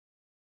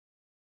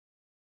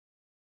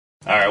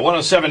All right,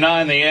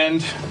 107.9 The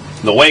End,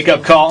 the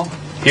wake-up call.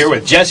 Here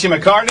with Jesse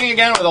McCartney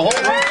again with a whole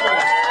room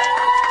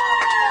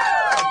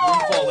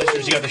full of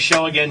listeners. You got the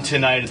show again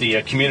tonight at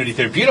the Community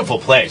Theater. Beautiful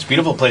place for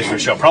a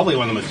show. Probably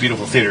one of the most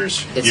beautiful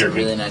theaters. It's a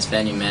really nice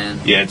venue, man.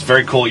 Yeah, it's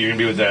very cool. You're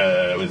going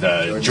to be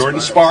with Jordan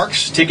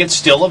Sparks. Tickets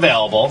still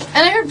available.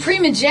 And I heard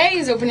Prima J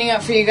is opening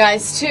up for you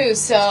guys, too.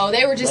 So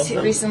they were just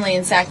recently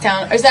in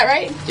Sacktown. Is that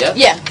right? Yep.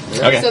 Yeah.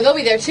 Okay. So they'll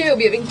be there, too. It'll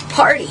be a big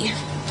party.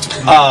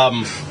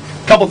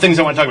 Couple things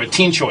I want to talk about.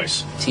 Teen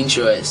Choice. Teen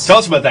Choice. Tell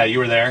us about that. You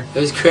were there. It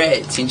was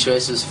great. Teen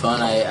Choice was fun.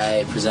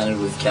 I presented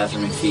with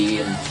Catherine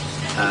McPhee, and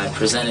I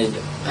presented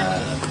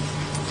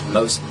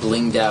most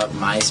blinged out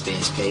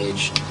MySpace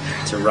page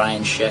to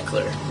Ryan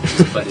Sheckler,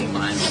 who's a buddy of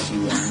mine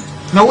who won.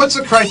 Now, what's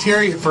the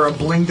criteria for a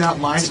blinged out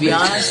MySpace? To be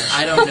honest,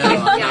 I don't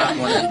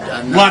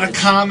know. A lot of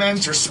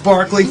comments or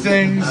sparkly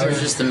things? I was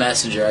just the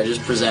messenger. I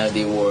just presented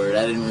the award.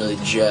 I didn't really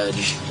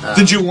judge.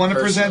 Did you want to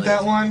present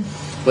that one?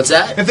 What's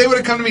that? If they would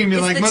have come to me and be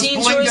it's like, the Teen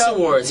Choice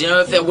Awards. You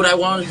know, would I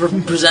want to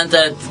present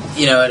that,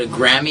 at a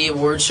Grammy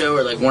Award show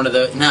or like one of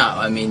the? No,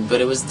 I mean,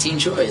 but it was Teen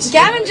Choice.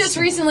 Gavin just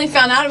recently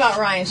found out about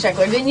Ryan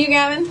Sheckler, didn't you,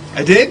 Gavin?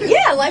 I did?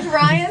 Yeah, Life of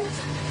Ryan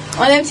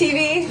on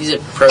MTV. He's a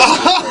pro.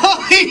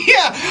 Oh,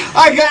 yeah.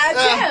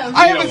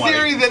 I have a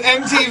theory that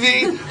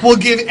MTV will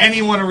give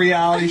anyone a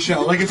reality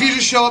show. Like, if you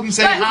just show up and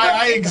say,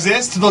 hi, I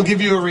exist, they'll give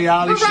you a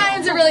reality show. But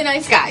Ryan's a really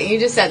nice guy. You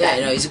just said that.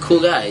 Yeah, he's a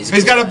cool guy.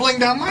 He's got a bling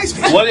down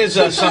MySpace. What is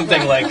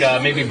something like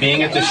maybe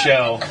being at the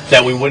show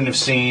that we wouldn't have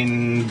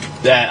seen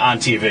that on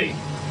TV?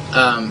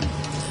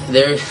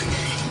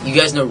 You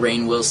guys know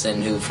Rainn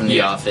Wilson, who from The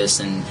Office,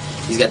 and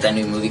he's got that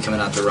new movie coming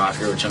out, The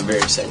Rocker, which I'm very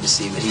excited to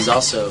see. But he's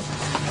also,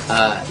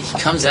 he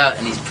comes out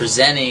and he's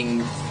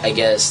presenting, I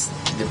guess,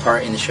 the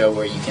part in the show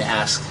where you can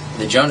ask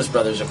the Jonas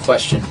Brothers a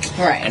question.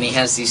 Right. And he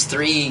has these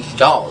three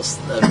dolls,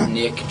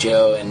 Nick,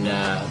 Joe, and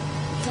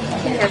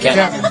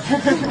Kevin.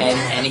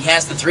 And he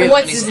has the three of them.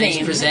 What's his name?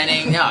 He's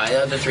presenting.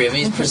 No, the three of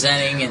them. He's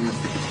presenting, and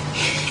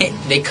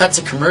they cut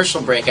to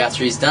commercial break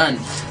after he's done,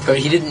 but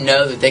he didn't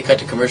know that they cut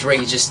to commercial break.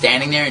 He's just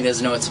standing there and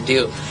doesn't know what to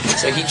do.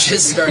 So he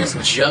just starts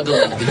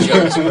juggling the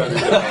Jonas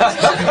Brothers.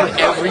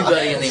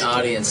 Everybody in the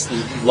audience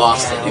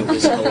lost it. It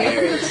was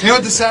hilarious. You know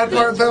what the sad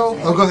part, though?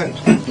 Oh, go ahead.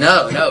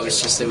 No, it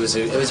was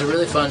a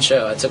really fun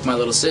show. I took my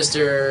little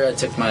sister, I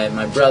took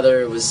my brother.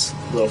 It was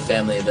a little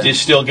family event. Do you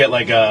still get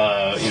like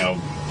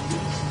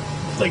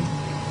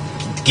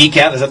geek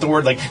out? Is that the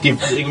word? Like, do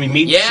you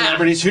meet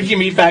celebrities? Who did you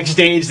meet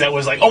backstage that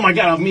was like, oh my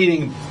god, I'm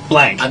meeting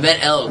blank? I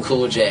met LL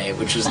Cool J,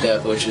 which was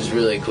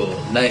really cool.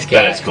 Nice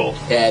guy. That is cool.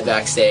 Yeah,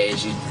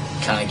 backstage, he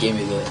kind of gave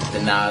me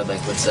the nod,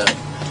 like, what's up?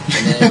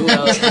 And then who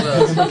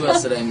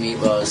else did I meet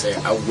while I was there?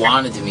 I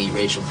wanted to meet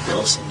Rachel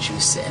Bilson. She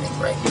was standing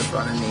right in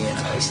front of me, and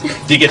I was.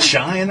 Do you get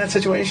shy in that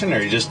situation, or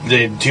you just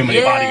did too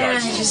many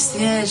bodyguards?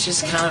 It's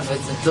just kind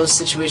of those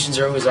situations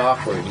are always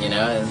awkward,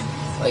 And,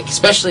 like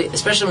especially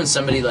when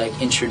somebody like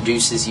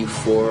introduces you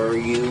for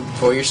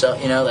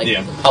yourself, like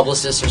a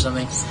publicist or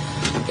something.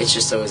 It's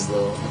just always a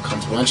little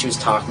uncomfortable. And she was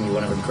talking to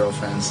one of her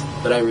girlfriends,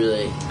 but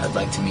I'd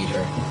like to meet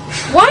her.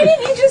 Why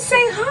didn't you just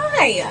say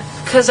hi?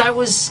 Because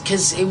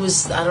it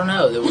was I don't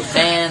know. There were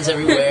fans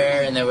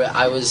everywhere, and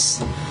I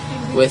was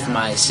with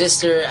my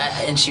sister,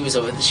 and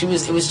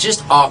it was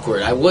just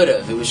awkward. I would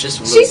have. It was just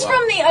really She's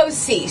from the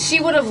OC.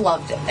 She would have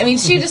loved it. I mean,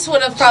 she just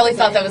would have probably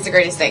thought that was the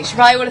greatest thing. She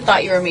probably would have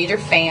thought you were a major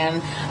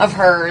fan of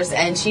hers,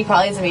 and she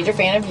probably is a major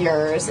fan of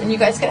yours, and you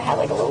guys could have had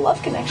like a little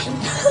love connection.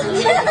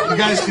 You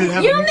guys could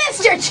have. You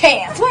missed your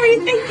chance. What were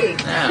you thinking?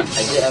 Yeah,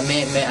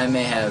 I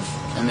may have.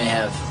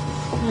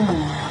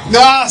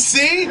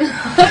 See? Go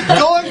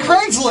on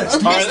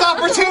Craigslist. Missed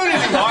opportunity.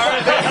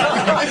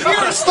 If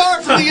you're a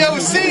star from the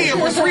OC and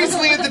was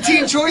recently at the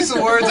Teen Choice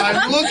Awards,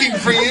 I'm looking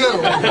for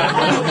you.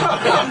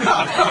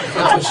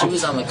 She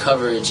was on the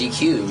cover of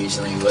GQ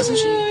recently, wasn't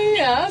she?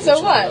 Yeah,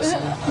 so what?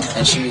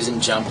 And she was in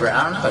Jumper.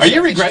 I don't know. Are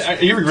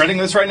you regretting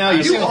this right now?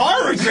 You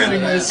are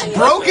regretting this.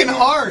 Broken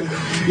heart.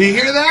 You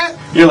hear that?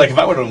 You're like, if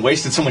I would have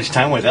wasted so much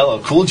time with LL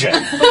Cool J.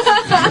 What's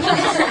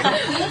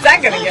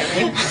that gonna get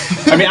me?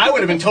 I mean, I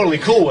would have been totally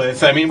cool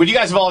with. I mean, would you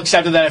guys have all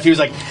accepted that if he was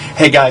like,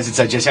 "Hey guys, it's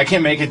Jesse. I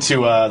can't make it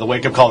to the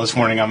wake up call this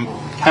morning. I'm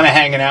kind of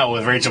hanging out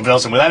with Rachel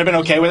Bilson." Would that have been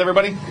okay with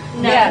everybody?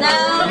 No.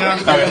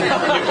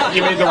 Okay.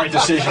 You made the right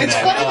decision. It's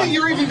funny that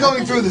you're even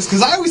going through this,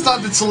 because I always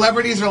thought that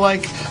celebrities are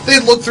like,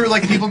 they'd look through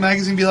like People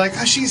magazine and be like,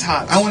 oh, she's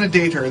hot, I want to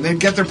date her, and they'd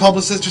get their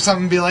publicist or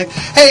something and be like,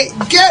 hey,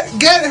 get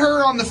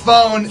her on the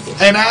phone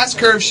and ask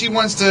her if she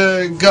wants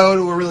to go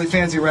to a really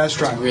fancy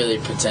restaurant. It's really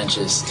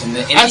pretentious.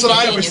 That's what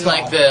I always thought.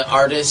 In like the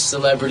artist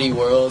celebrity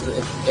world,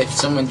 if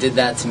someone did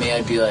that to me,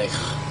 I'd be like.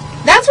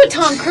 That's what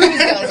Tom Cruise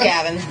does,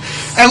 Gavin.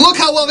 And look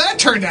how well that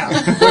turned out.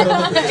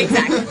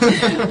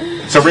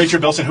 Exactly. So Rachel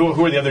Bilson,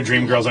 who are the other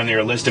dream girls on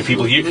your list of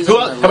people?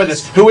 How about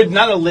this? Who would,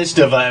 not a list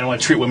of, I don't want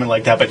to treat women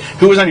like that, but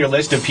who was on your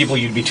list of people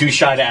you'd be too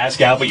shy to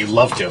ask out, but you'd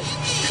love to?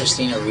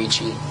 Christina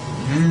Ricci.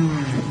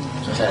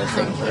 I've had a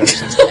thing for her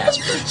since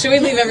Casper. Should we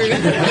leave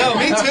everybody? No,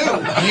 me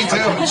too. Me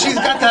too. She's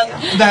got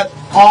that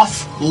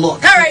off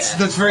look. All right.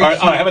 That's very. All right,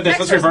 how about this? Next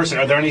Let's reverse it.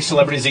 Are there any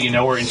celebrities that you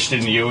know are interested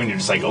in you, and you're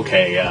just like,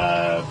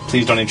 okay,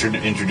 please don't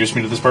introduce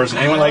me to this person?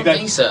 Anyone like that? I don't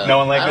think so. No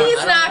one like that?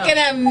 He's not going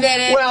to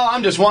admit it. Well,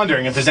 I'm just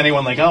wondering if there's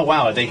anyone like, oh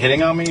wow, are they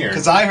hitting on me? Or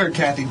Because I heard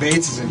Kathy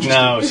Bates is interested.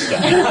 no,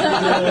 stop.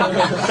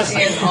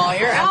 Here's all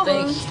your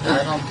albums.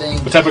 I don't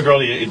think. What type of girl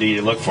do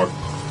you look for?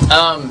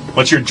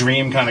 What's your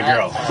dream kind of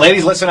girl?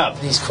 Ladies, listen up.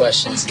 These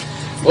questions.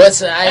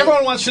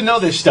 Everyone wants to know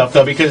this stuff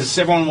though, because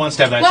everyone wants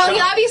to have that. Well, shot. he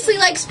obviously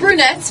likes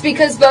brunettes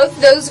because both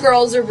those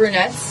girls are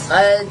brunettes.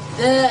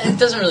 It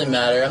doesn't really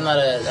matter. I don't.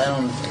 I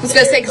was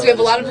going to say because we have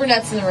a lot of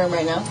brunettes in the room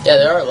right now. Yeah,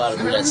 there are a lot of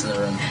brunettes in the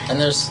room, and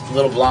there's a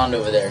little blonde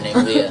over there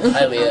named Leah.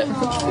 Hi, Leah.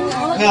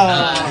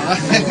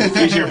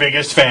 Who's your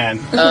biggest fan?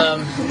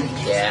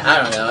 Yeah,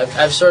 I don't know.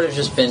 I've sort of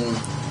just been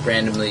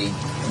randomly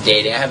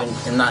dating.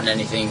 I'm not in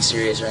anything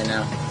serious right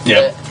now.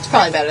 Yeah. It's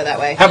probably better that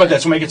way. How about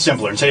this? We'll make it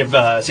simpler. Instead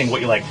of saying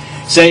what you like,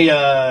 say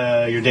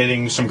you're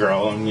dating some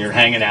girl and you're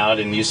hanging out,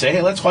 and you say,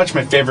 "Hey, let's watch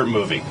my favorite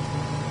movie."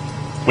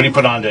 What do you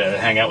put on to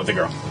hang out with the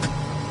girl?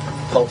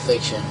 Pulp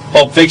Fiction.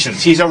 Pulp Fiction.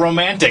 He's a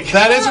romantic.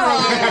 That is a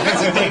romantic.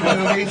 That's a date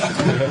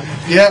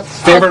movie. Yep.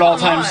 Favorite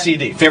all-time on.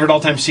 CD. Favorite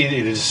all-time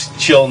CD to just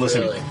chill and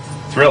listen. Really?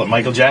 Thriller.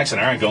 Michael Jackson.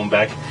 All right, going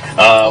back.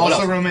 What Also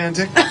else?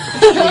 romantic.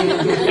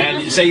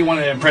 And say you want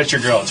to impress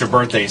your girl. It's her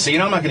birthday. Say,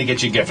 I'm not going to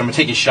get you a gift. I'm going to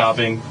take you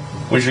shopping.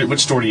 Which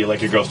store do you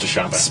like your girls to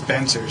shop at?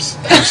 Spencer's.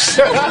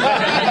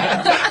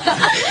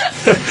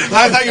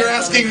 I thought you were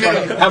asking me.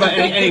 How about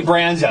any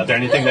brands out there?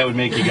 Anything that would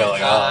make you go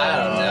like,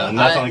 I don't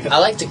know. nothing like that? I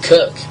like to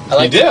cook.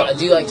 I do?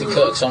 do like to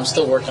cook, so I'm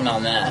still working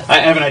on that. I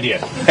have an idea.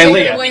 Hey,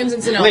 Leah. Williams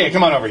and Sonoma. Leah,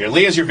 come on over here.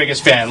 Leah's your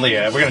biggest fan.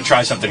 Leah, we're going to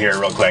try something here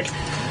real quick.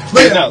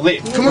 Leah, No,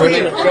 Leah, come over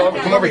here.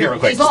 Come over here real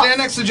quick. Stand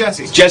next to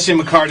Jesse. Jesse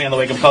McCartney on the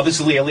Wake Up Call. This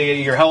is Leah. Leah,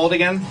 you're how old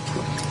again?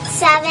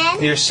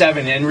 7. You're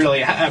 7, and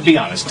really, be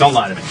honest. Don't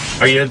lie to me.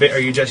 Are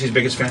you Jesse's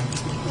biggest fan?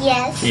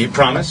 Yes. You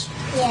promise?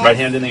 Yes. Right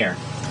hand in the air.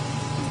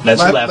 That's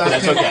Left, left, but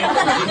that's left. okay.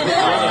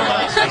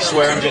 I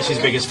swear I'm Jesse's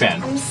biggest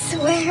fan. I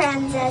swear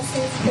I'm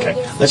Jesse's Okay,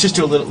 biggest. let's just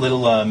do a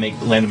little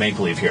land of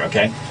make-believe here,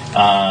 okay?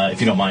 If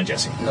you don't mind,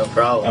 Jesse. No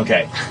problem.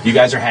 Okay, you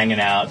guys are hanging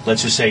out.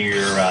 Let's just say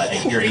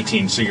you're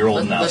 18, so you're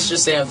old enough. Let's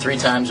just say I'm 3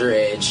 times her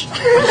age. All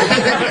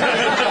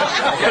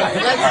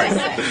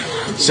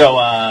right. So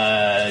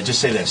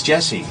just say this,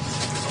 Jesse.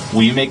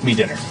 Will you make me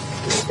dinner?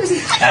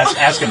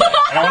 Ask him.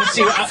 And I want to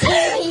see. You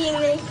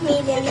make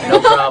me dinner. No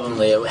problem,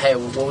 Leah. Hey,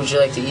 what would you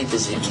like to eat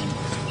this evening?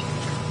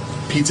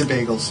 Pizza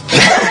bagels.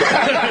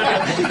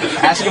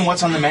 Ask him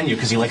what's on the menu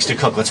because he likes to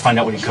cook. Let's find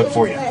out what he cooked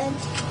for you.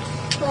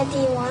 What do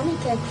you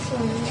want to cook for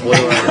me? What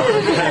do I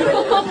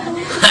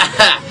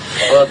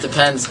Well, it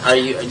depends.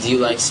 Do you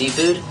like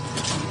seafood?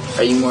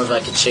 Are you more of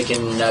like a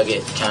chicken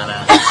nugget kind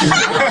of?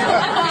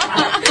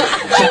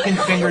 Chicken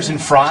fingers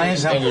and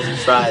fries. Fingers and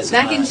fries.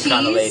 Mac and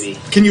kind of cheese? lady.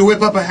 Can you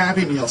whip up a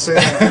Happy Meal? Say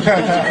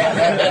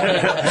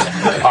that.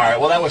 All right.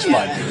 Well, that was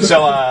fun.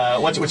 So,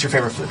 what's your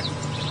favorite food?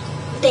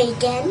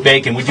 Bacon.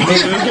 Bacon. Would you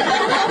make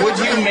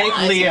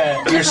Leah,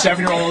 your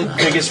 7-year-old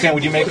biggest fan?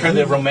 Would you make her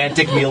the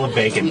romantic meal of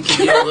bacon? You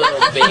can get a little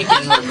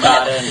bacon,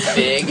 ricotta, and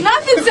fig.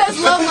 Nothing says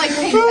love like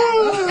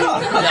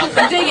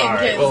payback. Dig it, All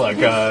right. kids. Well, look.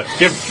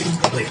 Give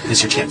Leah, this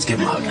is your chance. Give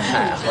him a hug.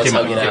 Let's Give him a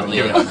hug it out,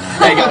 give him a Leah.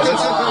 hug. Hey guys,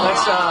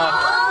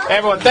 let's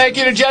everyone. Thank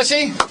you to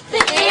Jesse.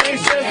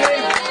 Thanks,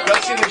 Jesse. Go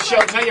see the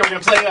show tonight. We're gonna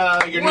play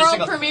your new World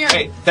single. premiere.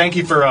 Hey, thank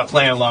you for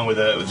playing along with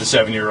the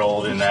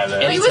 7-year-old and that.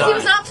 He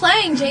was not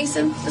playing,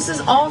 Jason. This is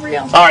all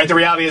real. All right. The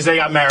reality is they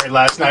got married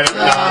last night.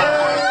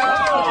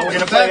 We're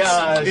gonna play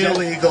That's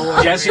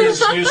illegal.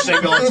 Jesse's new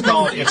single. It's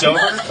called "It's Over."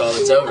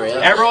 It's over,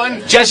 yeah.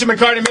 Everyone, Jesse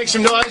McCartney, make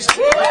some noise.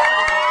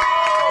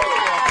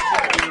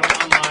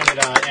 Online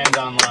at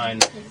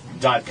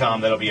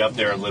endonline.com. That'll be up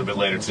there a little bit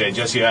later today.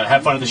 Jesse,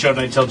 have fun at the show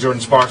tonight. Tell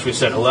Jordan Sparks we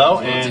said hello.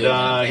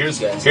 And here's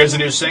the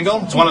new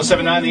single. It's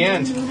 107.9 The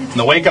End. And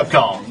the Wake Up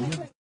Call.